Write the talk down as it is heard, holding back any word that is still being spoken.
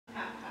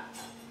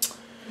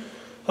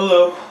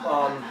Hello,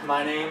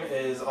 my name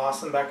is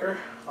Austin Becker.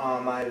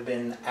 I've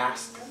been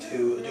asked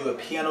to do a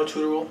piano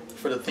tutorial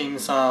for the theme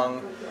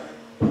song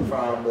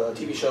from the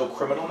TV show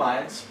Criminal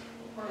Minds.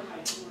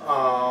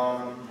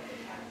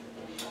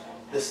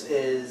 This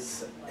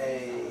is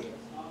a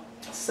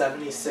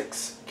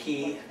 76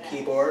 key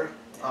keyboard.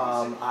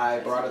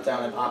 I brought it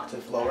down an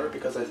octave lower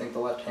because I think the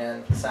left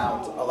hand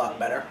sounds a lot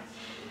better.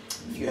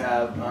 If you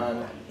have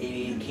an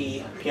 80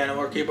 key piano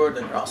or keyboard,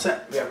 then you're all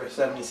set. If you have a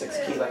 76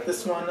 key like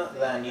this one,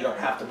 then you don't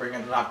have to bring it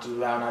an octave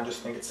down. I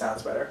just think it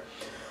sounds better.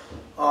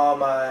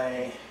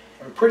 I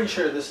am pretty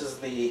sure this is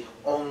the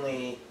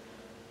only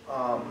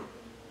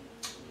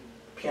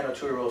piano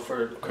tutorial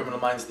for Criminal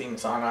Minds theme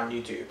song on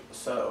YouTube,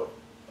 so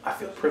I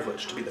feel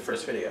privileged to be the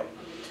first video.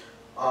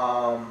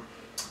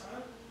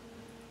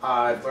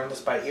 I've learned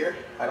this by ear.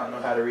 I don't know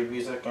how to read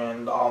music,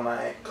 and all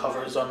my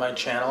covers on my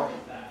channel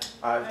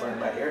I've learned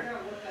by ear.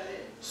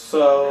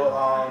 So,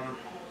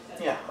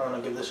 yeah, I'm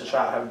going to give this a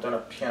shot. I haven't done a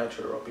piano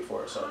tutorial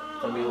before, so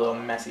it's going to be a little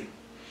messy.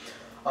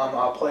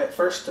 I'll play it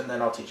first, and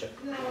then I'll teach it.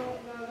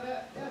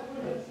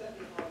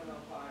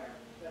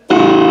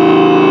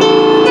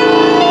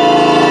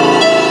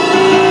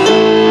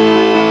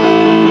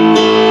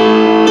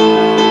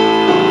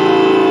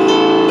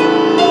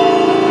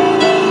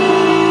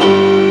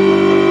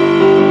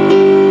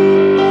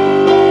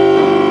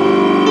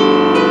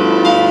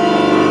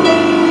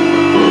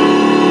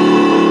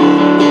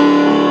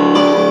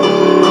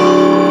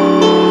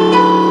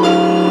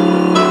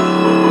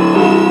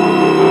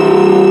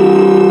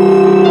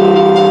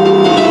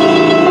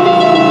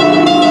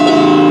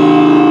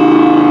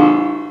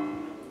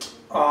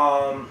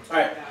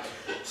 Alright,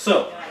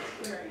 so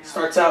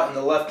starts out in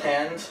the left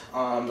hand,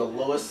 the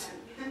lowest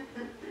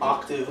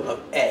octave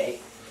of A.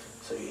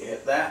 So you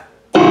hit that.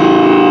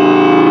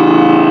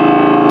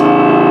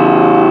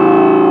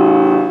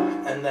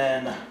 And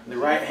then the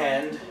right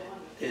hand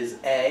is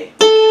A,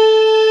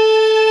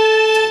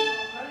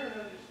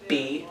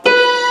 B,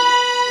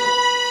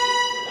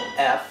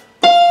 F,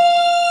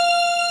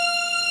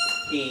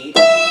 E,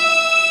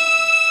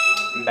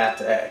 and back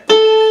to A.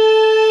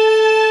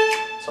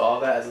 So all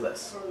that is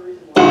this.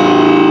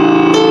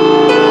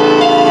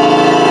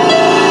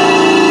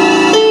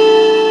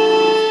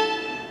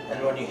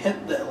 And when you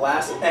hit the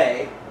last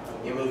A,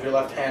 you move your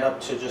left hand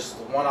up to just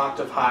one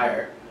octave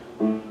higher,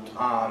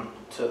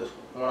 to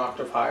one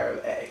octave higher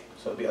of A.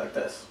 So it'll be like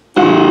this.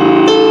 And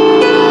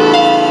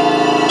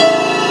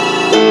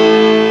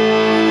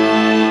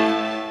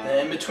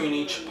in between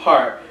each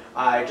part,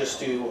 I just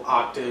do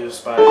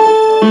octaves by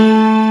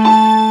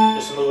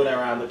just moving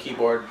around the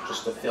keyboard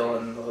just to fill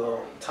in the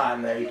little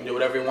time there. You can do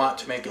whatever you want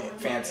to make it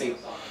fancy.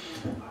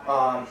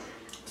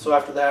 So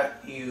after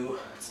that,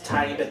 it's a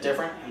tiny bit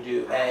different. You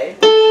do A,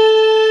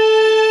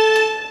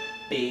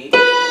 B,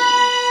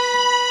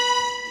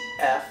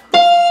 F,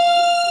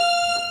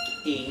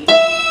 E,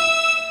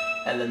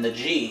 and then the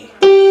G.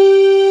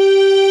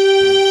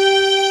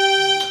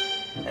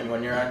 And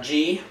when you're on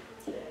G,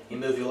 you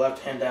move your left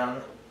hand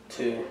down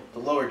to the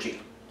lower G.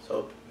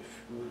 So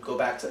if we go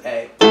back to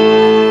A.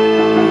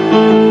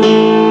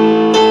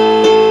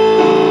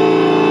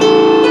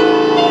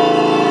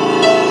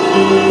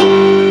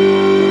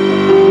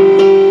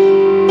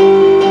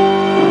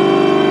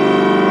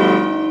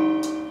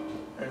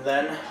 And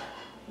then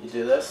you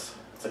do this.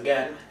 It's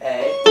again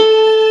A,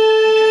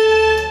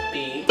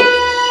 B,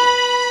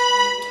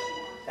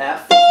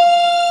 F,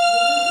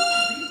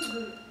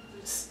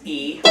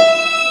 E,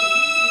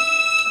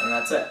 and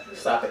that's it.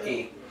 Stop at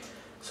E.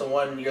 So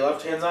when your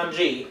left hand's on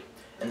G,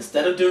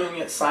 instead of doing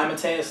it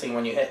simultaneously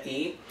when you hit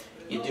E,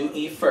 you do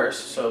E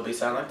first, so it'll be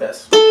sound like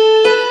this. And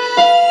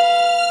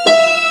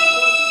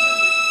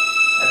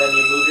then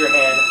you move your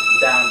hand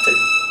down to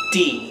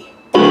D.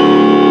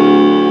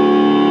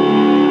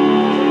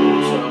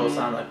 So it'll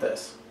sound like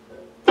this.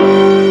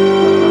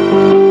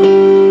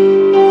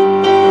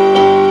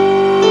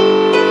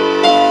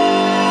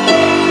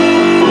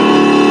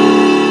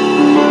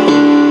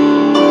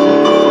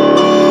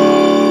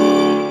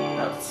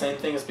 Same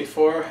thing as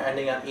before,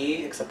 ending on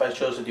E, except I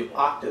chose to do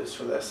octaves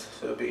for this,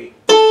 so it'll be.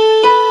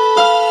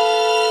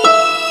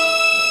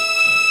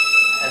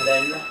 And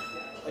then,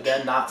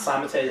 again, not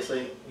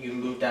simultaneously, you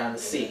move down to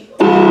C.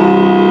 So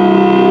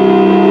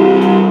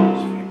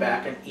you're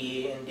back in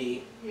E and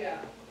D. Yeah.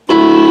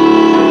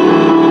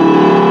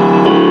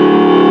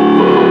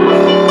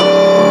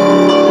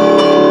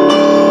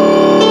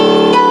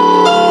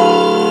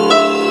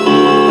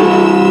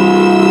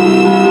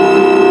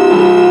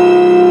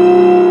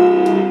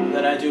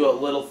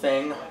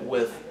 Thing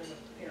with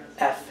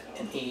F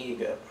and E, you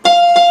go.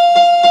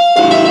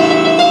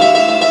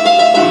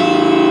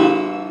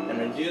 And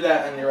when you do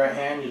that in your right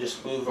hand, you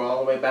just move all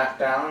the way back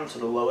down to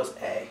the lowest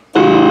A.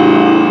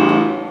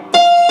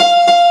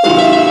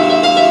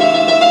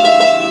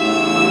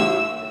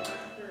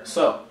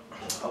 So,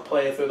 I'll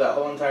play you through that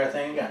whole entire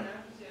thing again.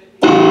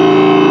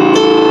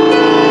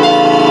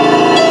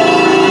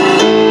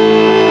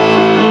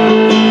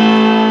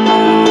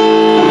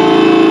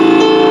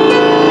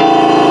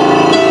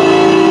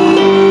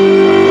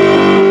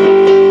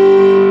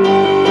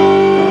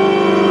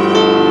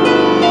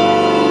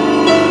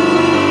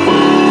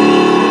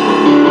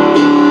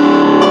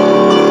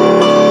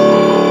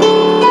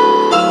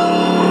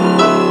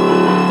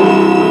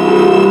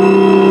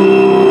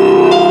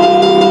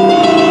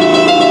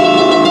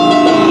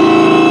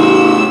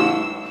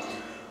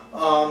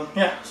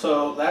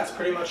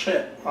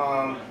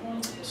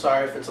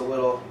 Sorry if it's a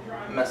little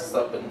messed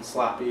up and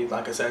sloppy.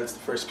 Like I said, it's the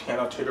first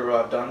piano tutorial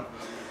I've done.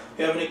 If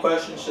you have any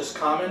questions, just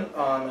comment,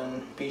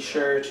 and be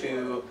sure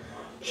to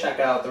check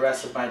out the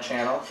rest of my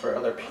channel for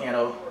other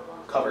piano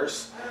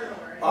covers.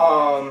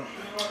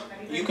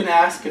 You can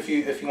ask if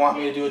you want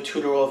me to do a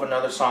tutorial of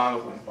another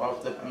song of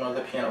one of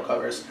the piano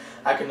covers.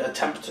 I can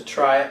attempt to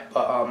try it,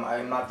 but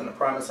I'm not going to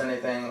promise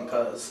anything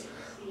because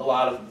a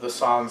lot of the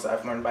songs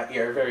I've learned by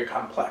ear are very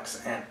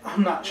complex, and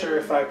I'm not sure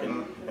if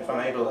I'm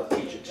able to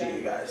teach it to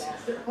you guys.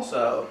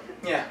 So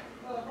yeah,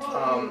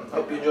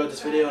 hope you enjoyed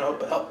this video and I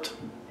hope it helped.